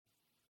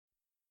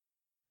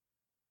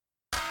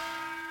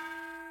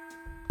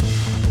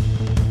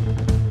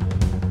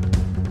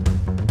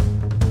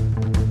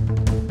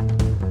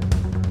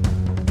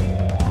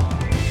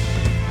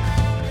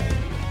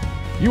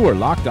You are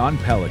Locked On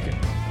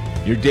Pelicans,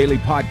 your daily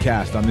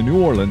podcast on the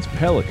New Orleans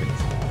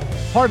Pelicans,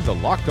 part of the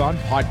Locked On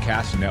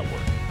Podcast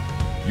Network,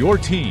 your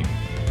team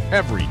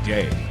every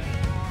day.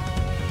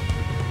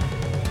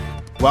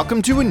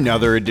 Welcome to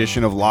another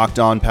edition of Locked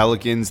On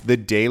Pelicans, the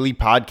daily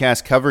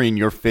podcast covering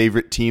your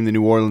favorite team, the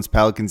New Orleans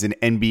Pelicans, and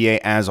NBA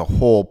as a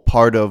whole,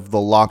 part of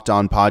the Locked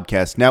On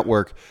Podcast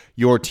Network,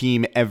 your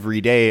team every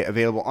day,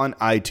 available on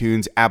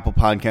iTunes, Apple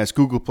Podcasts,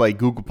 Google Play,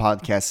 Google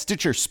Podcasts,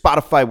 Stitcher,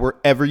 Spotify,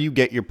 wherever you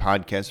get your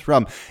podcasts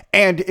from.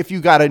 And if you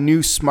got a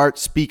new smart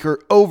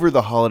speaker over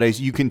the holidays,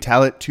 you can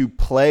tell it to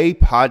play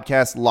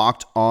podcast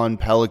Locked On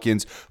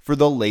Pelicans for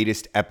the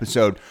latest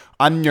episode.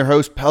 I'm your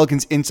host,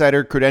 Pelicans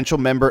Insider, credential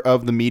member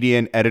of the media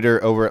and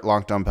editor over at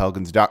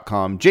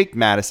LockedOnPelicans.com, Jake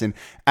Madison,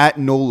 at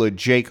NOLA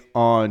Jake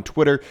on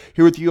Twitter,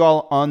 here with you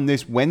all on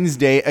this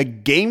Wednesday, a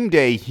game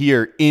day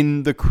here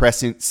in the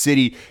Crescent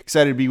City.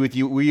 Excited to be with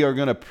you. We are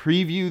going to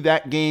preview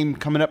that game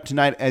coming up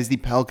tonight as the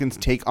Pelicans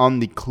take on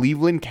the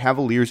Cleveland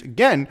Cavaliers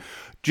again,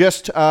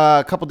 just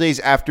a couple days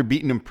after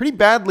beating them pretty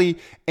badly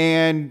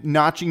and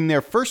notching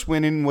their first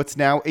win in what's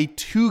now a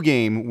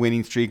 2-game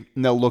winning streak.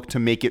 And they'll look to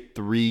make it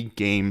 3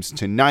 games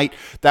tonight.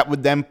 That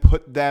would then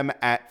put them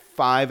at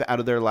 5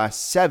 out of their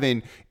last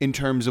 7 in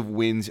terms of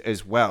wins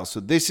as well. So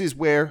this is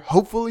where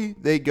hopefully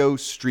they go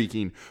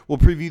streaking. We'll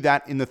preview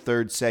that in the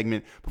third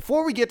segment.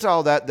 Before we get to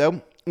all that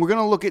though, we're going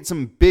to look at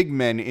some big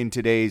men in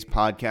today's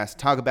podcast,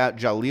 talk about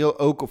Jahlil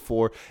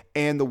Okafor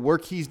and the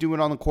work he's doing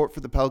on the court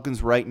for the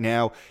Pelicans right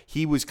now.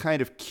 He was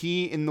kind of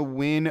key in the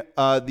win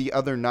the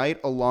other night,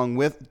 along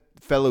with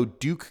fellow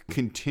Duke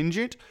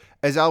contingent.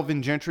 As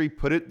Alvin Gentry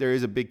put it, there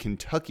is a big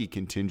Kentucky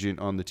contingent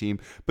on the team,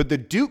 but the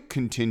Duke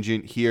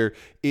contingent here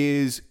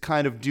is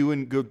kind of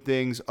doing good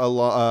things.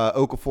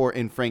 Okafor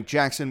and Frank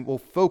Jackson will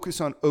focus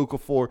on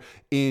Okafor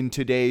in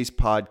today's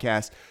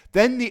podcast.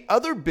 Then the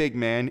other big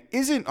man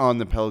isn't on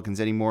the Pelicans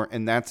anymore,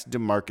 and that's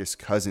DeMarcus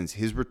Cousins.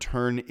 His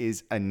return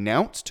is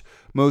announced.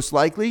 Most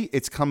likely,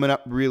 it's coming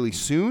up really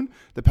soon.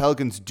 The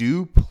Pelicans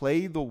do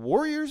play the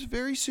Warriors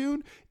very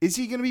soon. Is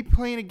he going to be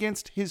playing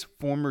against his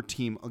former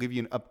team? I'll give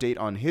you an update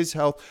on his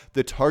health,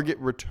 the target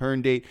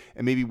return date,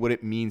 and maybe what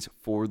it means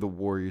for the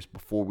Warriors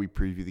before we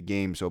preview the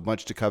game. So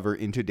much to cover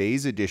in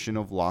today's edition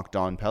of Locked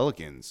On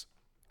Pelicans.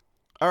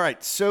 All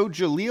right, so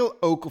Jahlil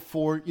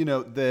Okafor,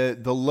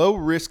 the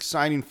low-risk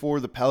signing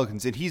for the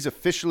Pelicans, and he's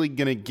officially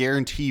going to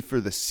guarantee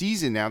for the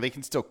season now. They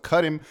can still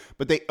cut him,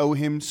 but they owe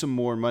him some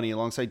more money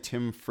alongside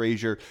Tim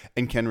Frazier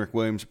and Kenrich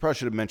Williams. Probably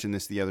should have mentioned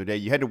this the other day.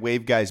 You had to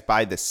waive guys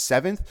by the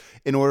 7th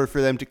in order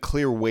for them to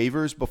clear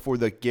waivers before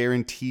the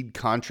guaranteed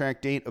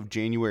contract date of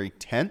January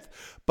 10th,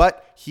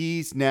 but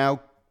he's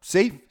now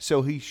safe,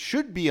 so he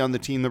should be on the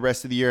team the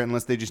rest of the year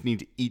unless they just need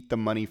to eat the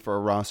money for a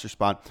roster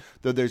spot,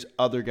 though there's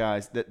other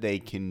guys that they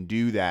can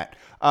do that.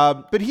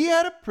 But he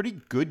had a pretty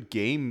good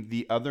game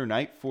the other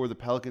night for the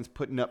Pelicans,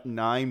 putting up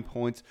 9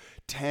 points,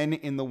 10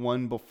 in the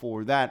one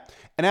before that.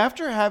 And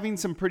after having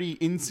some pretty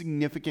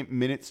insignificant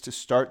minutes to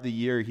start the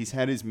year, he's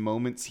had his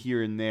moments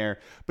here and there.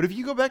 But if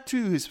you go back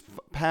to his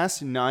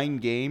past 9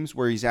 games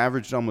where he's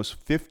averaged almost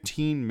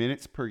 15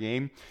 minutes per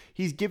game,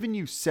 he's given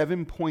you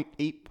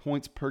 7.8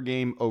 points per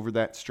game over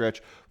that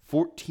stretch,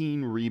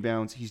 14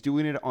 rebounds. He's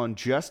doing it on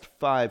just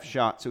 5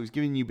 shots. So he's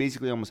giving you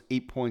basically almost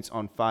 8 points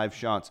on 5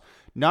 shots.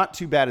 Not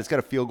too bad. It's got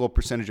a field goal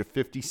percentage of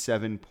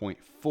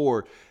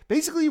 57.4.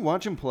 Basically, you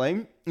watch him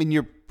play, and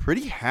you're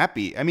pretty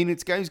happy. I mean,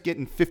 it's guys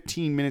getting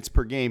 15 minutes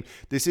per game.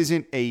 This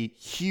isn't a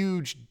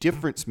huge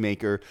difference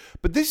maker,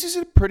 but this is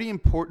a pretty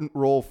important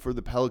role for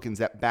the Pelicans,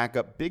 that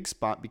backup big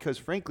spot, because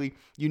frankly,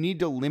 you need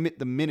to limit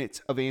the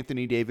minutes of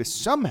Anthony Davis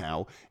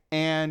somehow.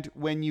 And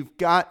when you've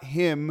got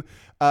him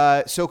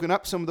soaking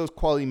up some of those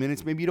quality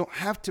minutes, maybe you don't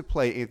have to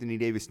play Anthony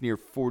Davis near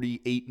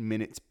 48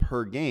 minutes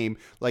per game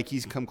like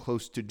he's come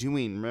close to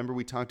doing. Remember,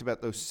 we talked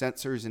about those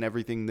sensors and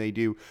everything they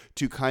do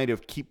to kind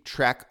of keep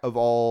track of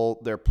all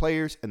their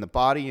players and the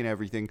body and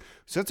everything.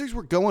 Sensors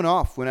were going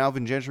off when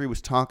Alvin Gentry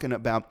was talking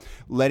about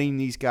letting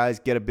these guys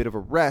get a bit of a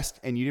rest,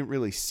 and you didn't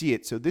really see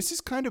it. So this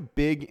is kind of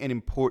big and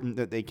important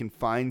that they can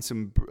find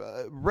some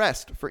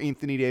rest for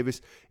Anthony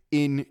Davis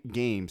in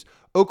games.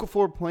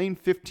 Okafor playing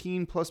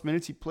 15 plus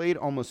minutes. He played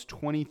almost a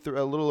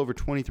little over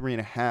 23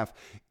 and a half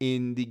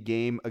in the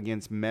game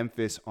against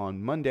Memphis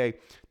on Monday.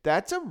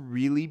 That's a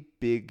really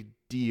big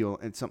deal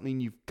and something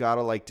you've got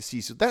to like to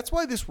see. So that's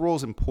why this role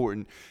is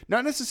important,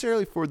 not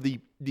necessarily for the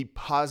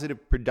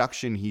positive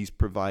production he's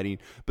providing,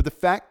 but the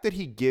fact that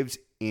he gives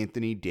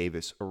Anthony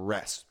Davis a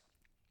rest.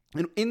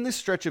 And in this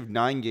stretch of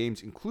 9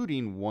 games,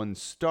 including 1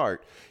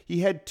 start, he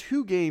had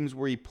 2 games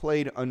where he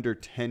played under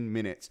 10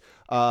 minutes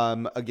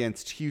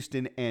against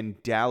Houston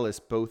and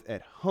Dallas, both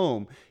at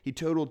home. He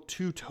totaled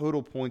 2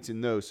 total points in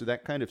those, so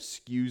that kind of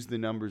skews the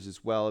numbers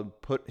as well and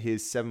put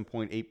his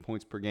 7.8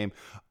 points per game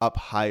up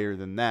higher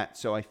than that.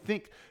 So I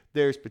think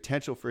there's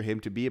potential for him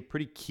to be a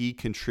pretty key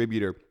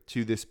contributor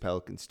to this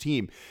Pelicans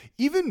team.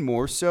 Even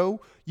more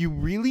so, you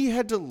really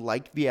had to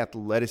like the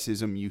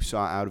athleticism you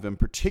saw out of him,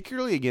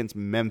 particularly against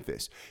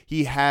Memphis.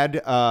 He had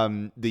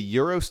the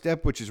Euro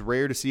step, which is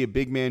rare to see a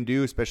big man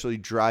do, especially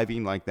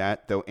driving like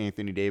that, though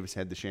Anthony Davis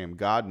had the Sham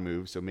God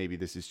move, so maybe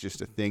this is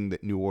just a thing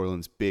that New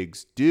Orleans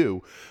bigs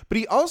do. But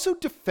he also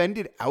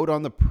defended out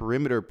on the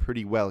perimeter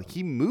pretty well.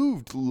 He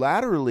moved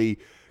laterally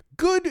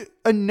good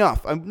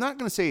enough. I'm not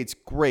going to say it's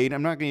great.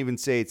 I'm not going to even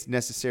say it's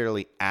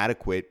necessarily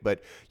adequate,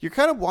 but you're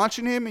kind of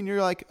watching him and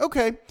you're like,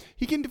 okay,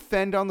 he can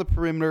defend on the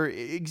perimeter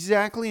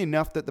exactly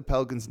enough that the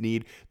Pelicans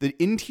need. The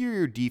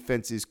interior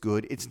defense is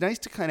good. It's nice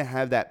to kind of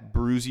have that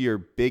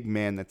bruisier big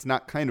man that's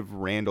not kind of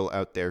Randall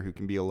out there who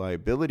can be a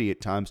liability at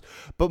times,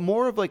 but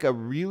more of like a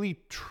really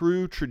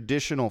true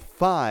traditional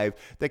five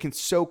that can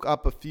soak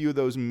up a few of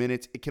those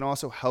minutes. It can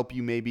also help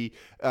you maybe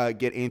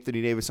get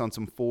Anthony Davis on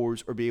some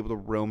fours or be able to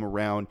roam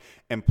around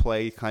and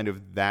play kind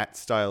of that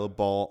style of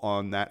ball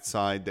on that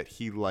side that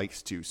he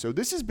likes to. So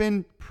this has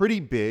been pretty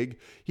big.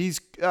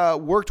 He's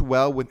worked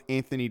well with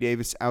Anthony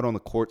Davis out on the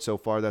court so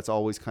far. That's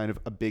always kind of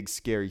a big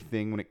scary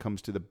thing when it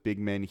comes to the big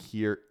men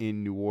here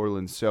in New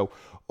Orleans. So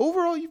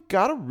overall, you've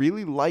got to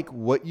really like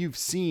what you've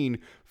seen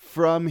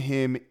from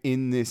him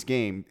in this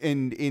game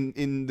and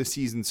in the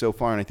season so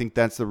far. And I think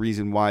that's the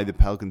reason why the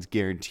Pelicans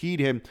guaranteed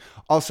him.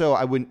 Also,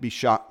 I wouldn't be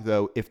shocked,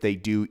 though, if they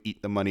do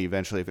eat the money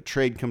eventually, if a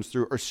trade comes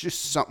through or it's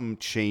just something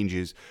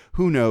changes.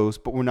 Who knows?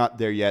 But we're not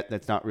there yet.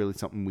 That's not really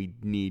something we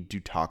need to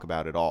talk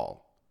about at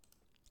all.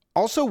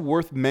 Also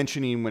worth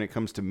mentioning when it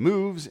comes to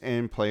moves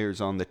and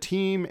players on the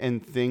team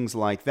and things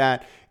like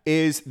that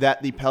is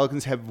that the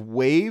Pelicans have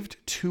waived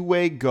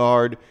two-way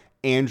guard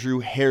Andrew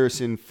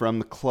Harrison from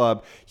the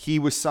club. He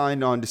was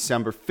signed on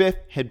December 5th,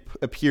 had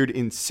appeared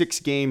in 6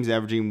 games,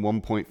 averaging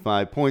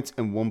 1.5 points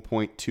and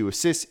 1.2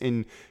 assists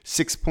in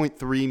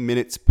 6.3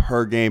 minutes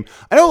per game.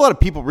 I know a lot of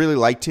people really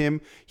liked him.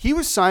 He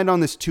was signed on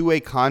this two-way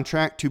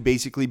contract to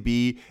basically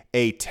be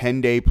a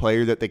 10-day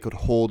player that they could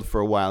hold for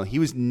a while. He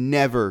was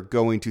never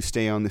going to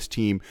stay on this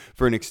team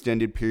for an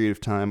extended period of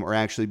time or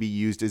actually be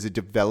used as a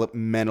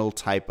developmental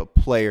type of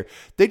player.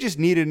 They just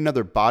needed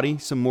another body,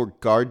 some more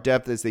guard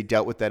depth as they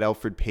dealt with that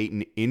Elfrid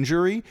Payton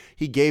injury.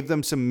 He gave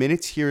them some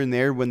minutes here and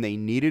there when they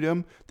needed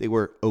him. They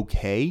were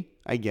okay,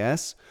 I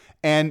guess.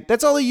 And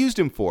that's all they used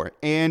him for.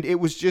 And it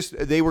was just,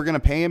 they were going to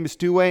pay him his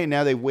two-way, and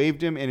now they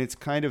waived him, and it's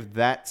kind of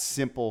that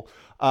simple.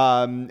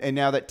 And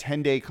now that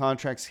 10-day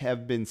contracts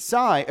have been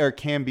signed or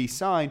can be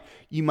signed,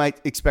 you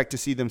might expect to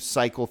see them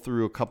cycle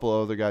through a couple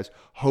of other guys,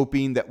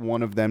 hoping that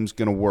one of them's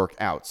going to work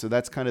out. So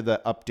that's kind of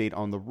the update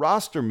on the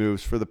roster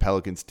moves for the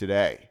Pelicans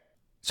today.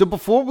 So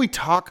before we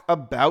talk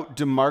about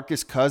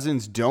DeMarcus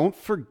Cousins, don't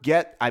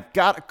forget, I've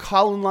got a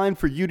call-in line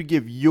for you to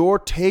give your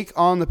take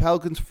on the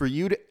Pelicans, for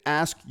you to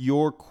ask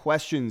your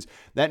questions.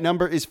 That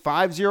number is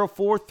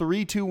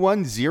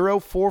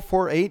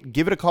 504-321-0448.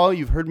 Give it a call.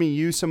 You've heard me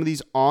use some of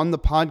these on the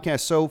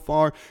podcast so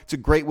far. It's a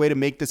great way to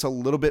make this a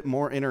little bit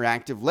more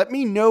interactive. Let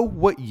me know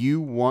what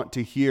you want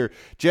to hear.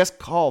 Just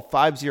call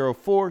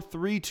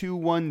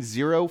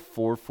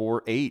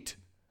 504-321-0448.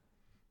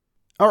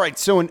 All right,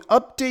 so an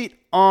update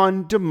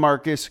on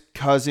DeMarcus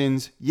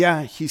Cousins.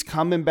 Yeah, he's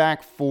coming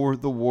back for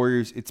the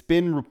Warriors. It's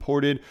been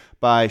reported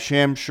by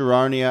Shams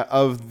Charania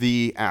of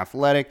The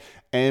Athletic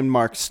and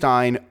Mark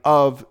Stein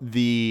of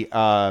the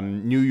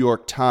New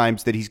York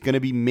Times that he's going to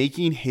be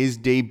making his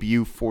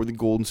debut for the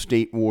Golden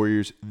State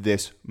Warriors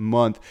this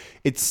month.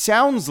 It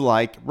sounds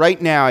like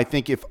right now, I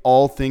think if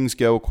all things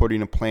go according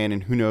to plan,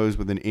 and who knows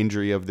with an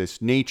injury of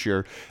this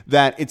nature,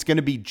 that it's going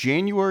to be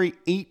January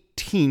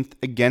 18th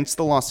against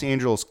the Los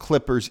Angeles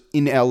Clippers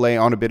in LA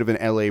on a bit of an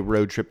LA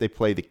road trip. They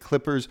play the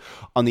Clippers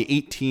on the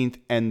 18th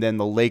and then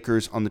the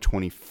Lakers on the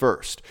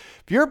 21st.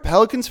 If you're a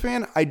Pelicans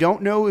fan, I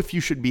don't know if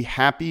you should be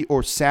happy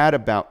or sad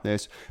about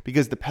this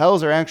because the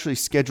Pels are actually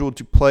scheduled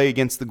to play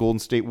against the Golden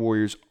State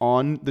Warriors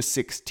on the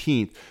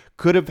 16th.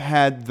 Could have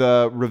had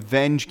the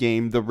revenge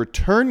game, the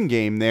return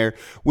game there,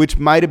 which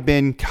might have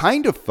been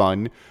kind of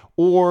fun,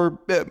 or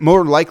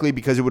more likely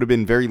because it would have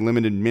been very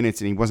limited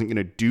minutes and he wasn't going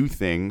to do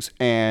things.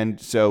 And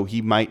so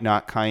he might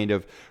not kind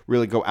of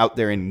really go out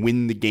there and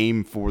win the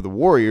game for the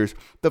Warriors.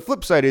 The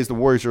flip side is the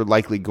Warriors are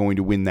likely going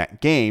to win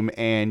that game,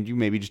 and you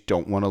maybe just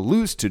don't want to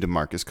lose to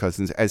DeMarcus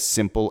Cousins, as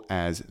simple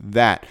as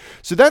that.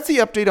 So that's the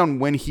update on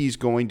when he's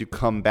going to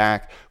come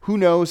back. Who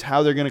knows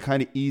how they're going to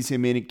kind of ease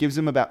him in. It gives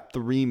him about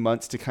 3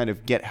 months to kind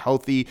of get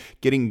healthy,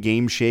 get in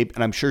game shape,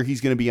 and I'm sure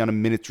he's going to be on a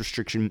minutes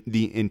restriction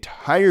the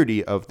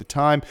entirety of the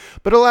time,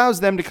 but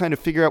allows them to kind of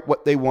figure out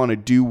what they want to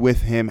do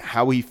with him,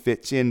 how he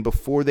fits in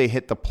before they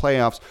hit the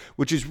playoffs,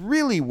 which is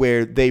really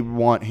where they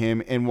want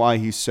him and why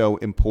he's so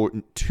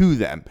important to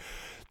them.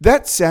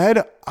 That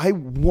said, I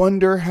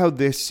wonder how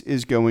this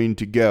is going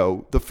to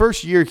go. The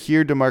first year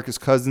here, DeMarcus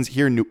Cousins,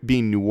 here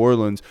being New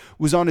Orleans,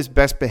 was on his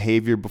best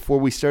behavior before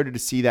we started to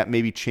see that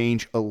maybe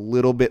change a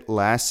little bit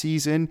last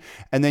season.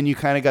 And then you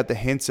kind of got the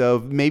hints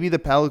of maybe the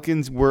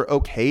Pelicans were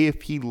okay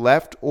if he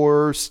left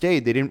or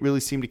stayed. They didn't really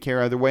seem to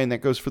care either way, and that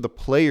goes for the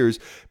players,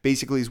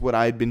 basically is what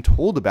I had been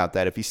told about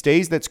that. If he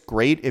stays, that's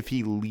great. If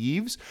he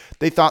leaves,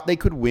 they thought they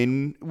could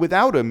win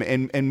without him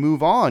and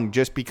move on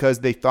just because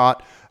they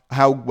thought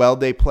how well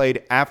they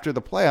played after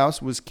the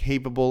playoffs was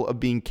capable of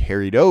being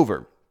carried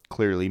over.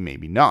 Clearly,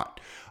 maybe not.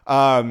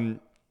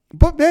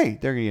 But hey,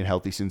 they're going to get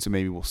healthy soon, so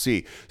maybe we'll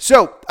see.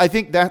 So I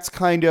think that's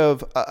kind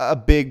of a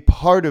big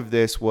part of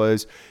this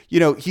was,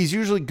 he's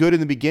usually good in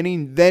the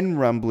beginning, then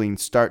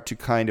rumblings start to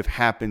kind of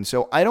happen.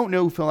 So I don't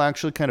know if he'll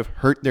actually kind of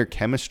hurt their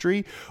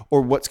chemistry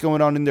or what's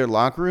going on in their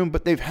locker room,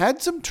 but they've had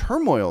some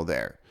turmoil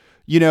there.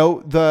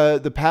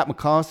 The Pat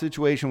McCaw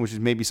situation, which is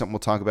maybe something we'll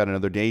talk about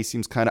another day,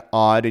 seems kind of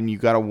odd, and you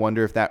got to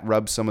wonder if that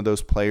rubs some of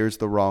those players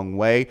the wrong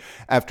way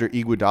after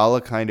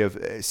Iguodala kind of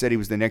said he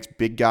was the next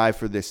big guy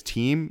for this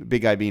team,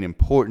 big guy being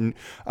important.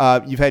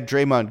 You've had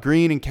Draymond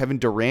Green and Kevin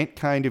Durant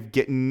kind of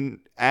getting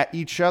at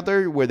each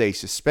other where they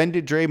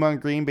suspended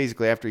Draymond Green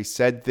basically after he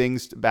said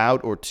things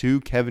about or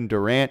to Kevin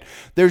Durant.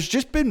 There's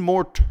just been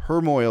more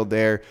turmoil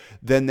there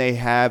than they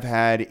have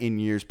had in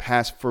years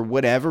past for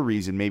whatever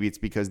reason. Maybe it's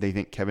because they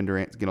think Kevin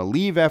Durant's going to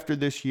leave after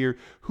this year.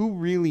 Who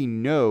really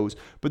knows?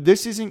 But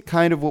this isn't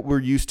kind of what we're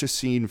used to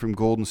seeing from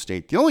Golden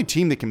State. The only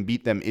team that can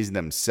beat them is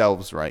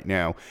themselves right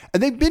now.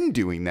 And they've been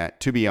doing that,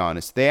 to be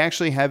honest. They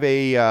actually have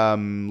a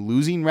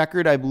losing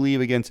record, I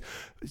believe, against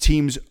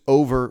teams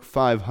over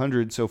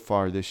 500 so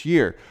far this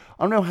year.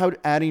 I don't know how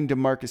adding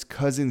DeMarcus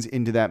Cousins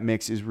into that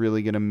mix is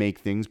really going to make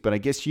things, but I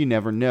guess you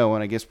never know,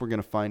 and I guess we're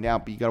going to find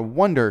out. But you got to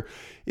wonder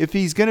if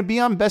he's going to be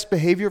on best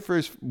behavior for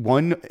his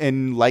one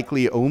and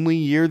likely only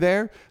year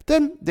there,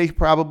 then they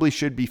probably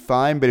should be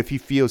fine. But if he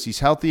feels he's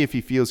healthy, if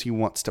he feels he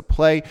wants to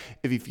play,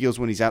 if he feels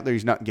when he's out there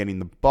he's not getting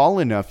the ball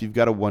enough, you've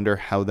got to wonder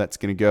how that's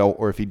going to go,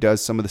 or if he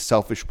does some of the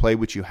selfish play,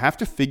 which you have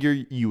to figure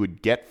you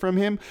would get from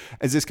him,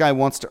 as this guy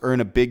wants to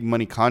earn a big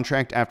money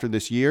contract after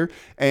this year,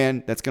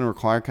 and that's going to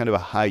require kind of a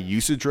high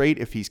usage rate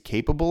if he's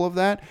capable of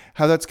that,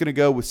 how that's going to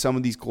go with some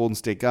of these Golden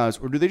State guys,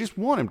 or do they just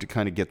want him to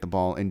kind of get the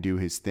ball and do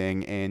his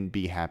thing and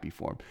be happy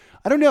for him?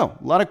 I don't know.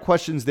 A lot of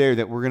questions there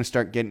that we're going to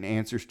start getting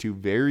answers to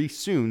very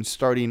soon,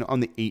 starting on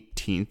the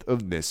 18th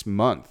of this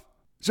month.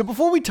 So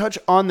before we touch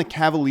on the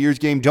Cavaliers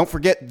game, don't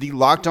forget the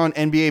Locked On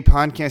NBA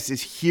podcast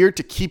is here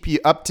to keep you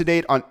up to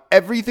date on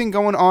everything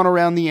going on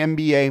around the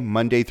NBA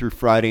Monday through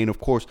Friday. And of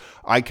course,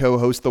 I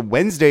co-host the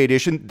Wednesday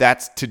edition,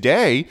 that's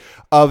today,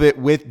 of it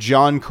with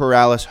John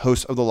Corrales,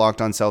 host of the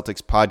Locked On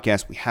Celtics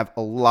podcast. We have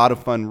a lot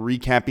of fun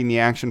recapping the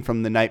action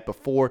from the night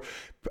before,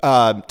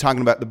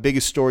 talking about the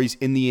biggest stories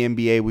in the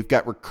NBA. We've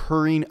got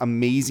recurring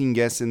amazing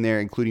guests in there,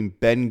 including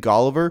Ben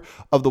Golliver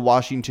of the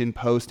Washington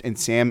Post and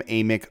Sam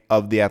Amick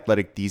of The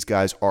Athletic. These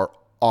guys are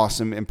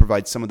awesome and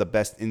provide some of the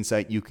best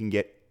insight you can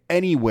get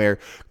anywhere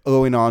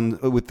going on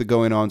with the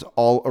going-ons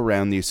all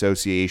around the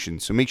association.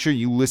 So make sure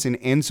you listen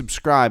and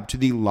subscribe to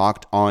the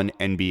Locked On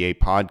NBA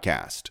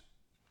podcast.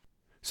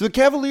 So the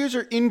Cavaliers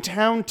are in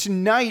town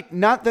tonight.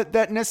 Not that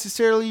that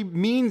necessarily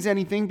means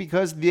anything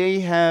because they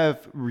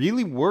have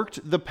really worked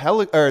the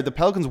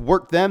Pelicans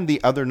worked them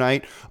the other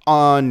night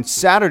on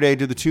Saturday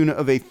to the tune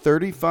of a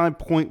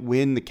 35-point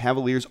win. The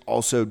Cavaliers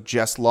also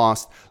just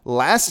lost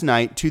last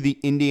night to the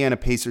Indiana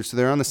Pacers. So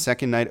they're on the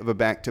second night of a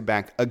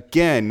back-to-back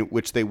again,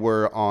 which they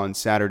were on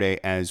Saturday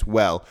as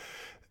well.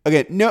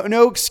 Again,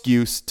 no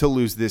excuse to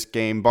lose this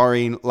game,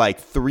 barring like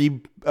three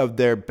of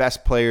their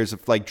best players,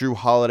 of like Drew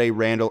Holiday,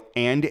 Randall,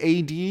 and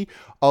AD.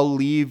 I'll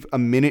leave a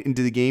minute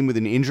into the game with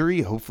an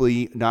injury,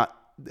 hopefully not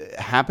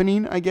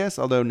happening, I guess.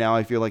 Although now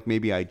I feel like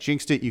maybe I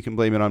jinxed it. You can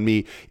blame it on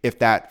me if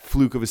that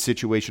fluke of a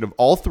situation of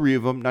all three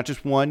of them, not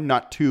just one,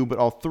 not two, but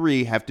all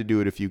three have to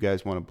do it if you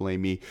guys want to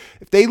blame me.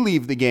 If they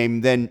leave the game,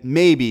 then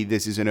maybe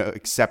this is an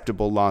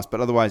acceptable loss, but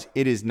otherwise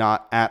it is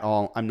not at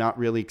all. I'm not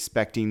really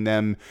expecting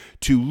them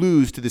to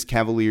lose to this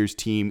Cavaliers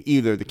team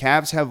either. The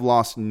Cavs have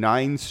lost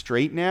 9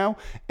 straight now,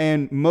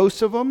 and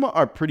most of them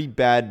are pretty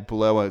bad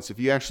blowouts. If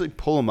you actually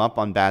pull them up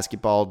on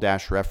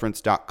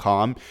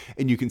basketball-reference.com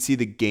and you can see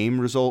the game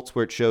results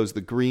where it shows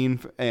the green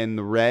and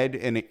the red,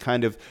 and it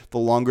kind of, the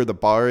longer the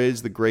bar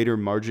is, the greater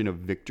margin of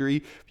victory.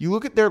 If you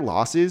look at their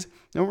losses,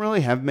 they don't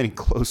really have many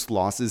close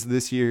losses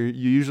this year.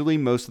 Usually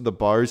most of the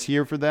bars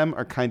here for them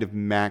are kind of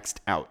maxed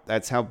out.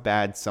 That's how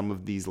bad some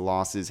of these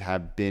losses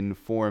have been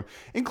for them,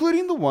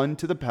 including the one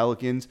to the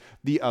Pelicans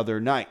the other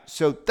night.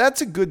 So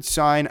that's a good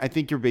sign. I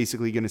think you're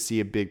basically going to see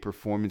a big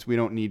performance. We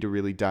don't need to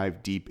really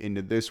dive deep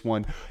into this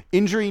one.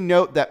 Injury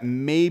note that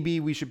maybe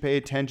we should pay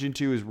attention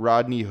to is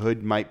Rodney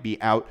Hood might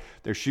be out.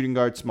 Their shooting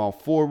guard, small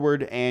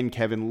forward, and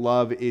Kevin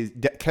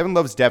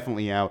Love's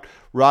definitely out.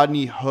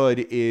 Rodney Hood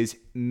is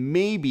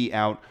may be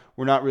out.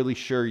 We're not really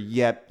sure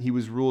yet. He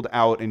was ruled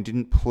out and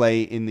didn't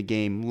play in the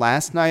game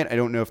last night. I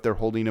don't know if they're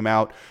holding him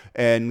out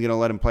and going to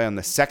let him play on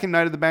the second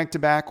night of the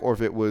back-to-back, or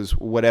if it was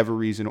whatever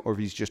reason, or if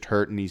he's just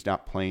hurt and he's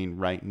not playing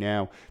right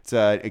now. It's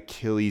an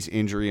Achilles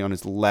injury on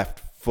his left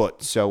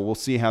foot, so we'll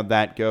see how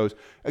that goes.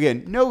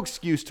 Again, no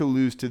excuse to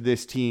lose to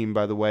this team,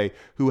 by the way,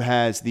 who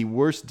has the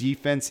worst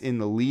defense in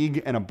the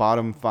league and a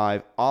bottom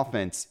 5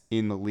 offense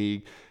in the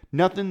league.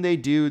 Nothing they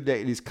do that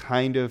is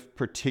kind of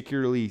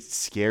particularly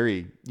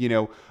scary,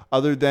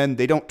 other than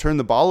they don't turn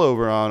the ball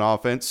over on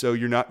offense, so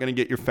you're not going to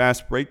get your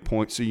fast break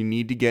points, so you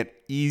need to get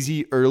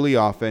easy early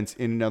offense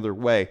in another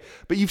way.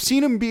 But you've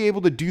seen them be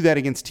able to do that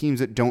against teams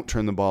that don't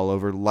turn the ball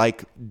over,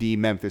 like the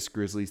Memphis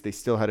Grizzlies. They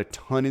still had a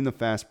ton in the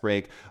fast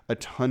break, a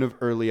ton of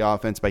early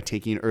offense by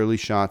taking early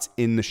shots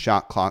in the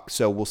shot clock,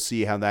 so we'll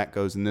see how that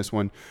goes in this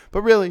one.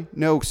 But really,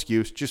 no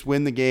excuse. Just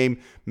win the game,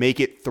 make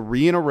it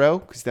 3 in a row,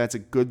 because that's a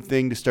good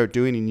thing to start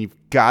doing, and you've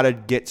got to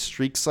get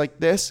streaks like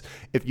this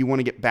if you want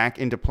to get back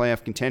into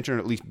playoff contention, or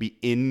at least be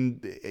in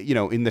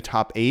the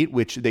top 8,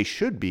 which they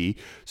should be.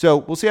 So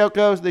we'll see how it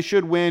goes. They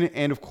should win,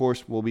 and of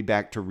course, we'll be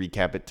back to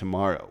recap it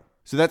tomorrow.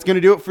 So that's going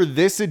to do it for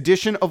this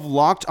edition of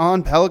Locked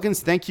On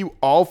Pelicans. Thank you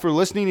all for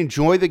listening.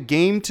 Enjoy the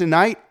game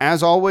tonight.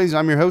 As always,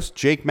 I'm your host,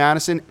 Jake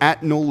Madison,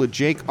 at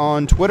NOLAJake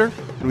on Twitter.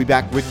 We'll be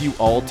back with you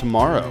all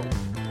tomorrow.